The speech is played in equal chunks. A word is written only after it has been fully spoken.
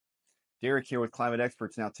Derek here with Climate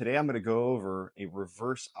Experts. Now, today I'm going to go over a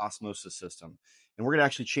reverse osmosis system. And we're going to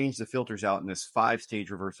actually change the filters out in this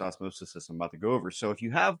 5-stage reverse osmosis system I'm about to go over. So if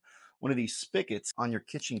you have one of these spigots on your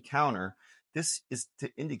kitchen counter, this is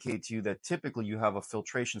to indicate to you that typically you have a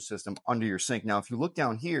filtration system under your sink. Now, if you look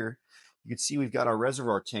down here, you can see we've got our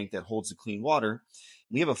reservoir tank that holds the clean water.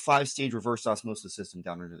 We have a 5-stage reverse osmosis system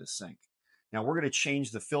down under the sink. Now, we're going to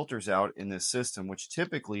change the filters out in this system, which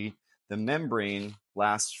typically the membrane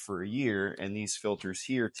lasts for a year, and these filters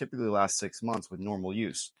here typically last 6 months with normal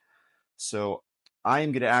use. So I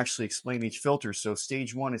am going to actually explain each filter. So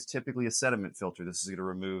stage 1 is typically a sediment filter. This is going to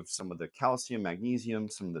remove some of the calcium, magnesium,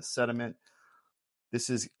 some of the sediment. This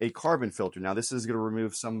is a carbon filter. Now this is going to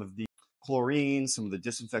remove some of the chlorine, some of the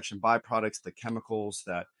disinfection byproducts, the chemicals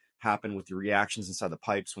that happen with the reactions inside the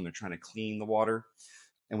pipes when they're trying to clean the water.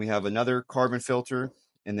 And we have another carbon filter,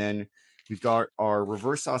 and then we've got our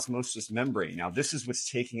reverse osmosis membrane. Now, this is what's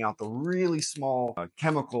taking out the really small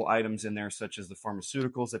chemical items in there, such as the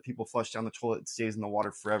pharmaceuticals that people flush down the toilet and stays in the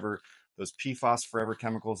water forever, those PFAS forever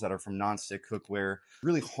chemicals that are from nonstick cookware,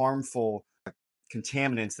 really harmful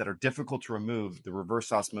contaminants that are difficult to remove. The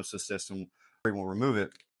reverse osmosis system will remove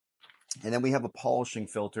it. And then we have a polishing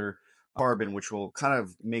filter, carbon, which will kind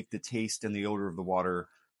of make the taste and the odor of the water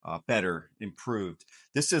better, improved.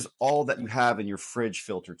 This is all that you have in your fridge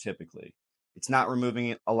filter typically. It's not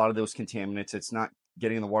removing a lot of those contaminants. It's not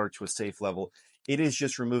getting the water to a safe level. It is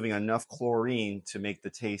just removing enough chlorine to make the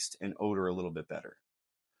taste and odor a little bit better.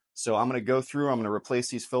 So I'm going to go through, I'm going to replace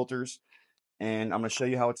these filters, and I'm going to show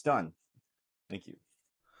you how it's done. Thank you.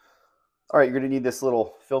 All right, you're going to need this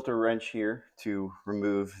little filter wrench here to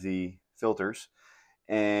remove the filters.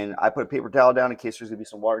 And I put a paper towel down in case there's going to be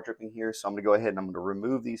some water dripping here. So I'm going to go ahead and I'm going to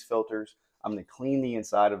remove these filters. I'm going to clean the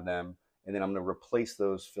inside of them. And then I'm going to replace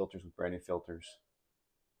those filters with brand new filters.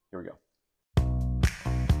 Here we go.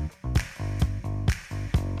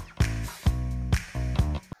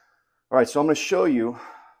 All right, so I'm going to show you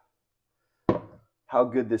how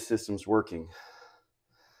good this system's working.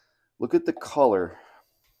 Look at the color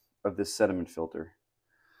of this sediment filter.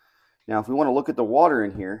 Now, if we want to look at the water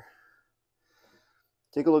in here,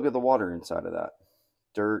 take a look at the water inside of that.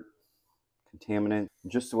 Dirt, contaminant.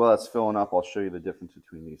 Just while that's filling up, I'll show you the difference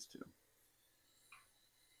between these two.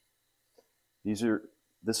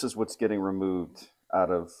 This is what's getting removed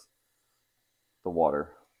out of the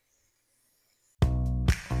water.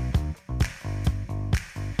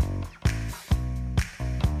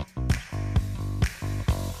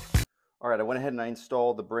 All right, I went ahead and I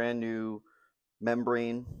installed the brand new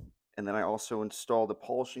membrane, and then I also installed the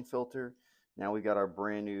polishing filter. Now we got our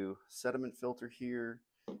brand new sediment filter here,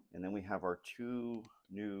 and then we have our 2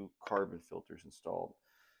 new carbon filters installed.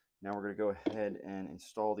 Now we're going to go ahead and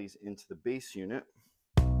install these into the base unit.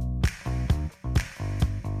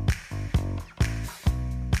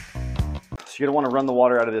 So you're going to want to run the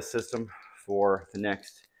water out of this system for the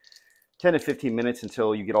next 10 to 15 minutes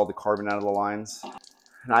until you get all the carbon out of the lines.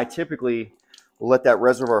 And I typically will let that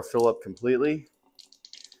reservoir fill up completely.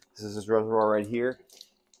 This is this reservoir right here.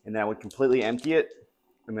 And then I would completely empty it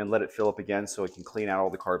and then let it fill up again so it can clean out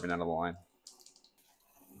all the carbon out of the line.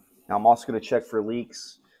 Now I'm also going to check for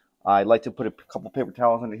leaks. I'd like to put a couple paper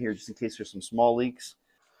towels under here just in case there's some small leaks.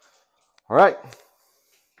 All right.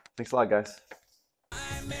 Thanks a lot, guys.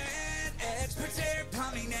 I'm an expert,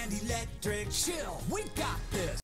 plumbing and electric. Chill. We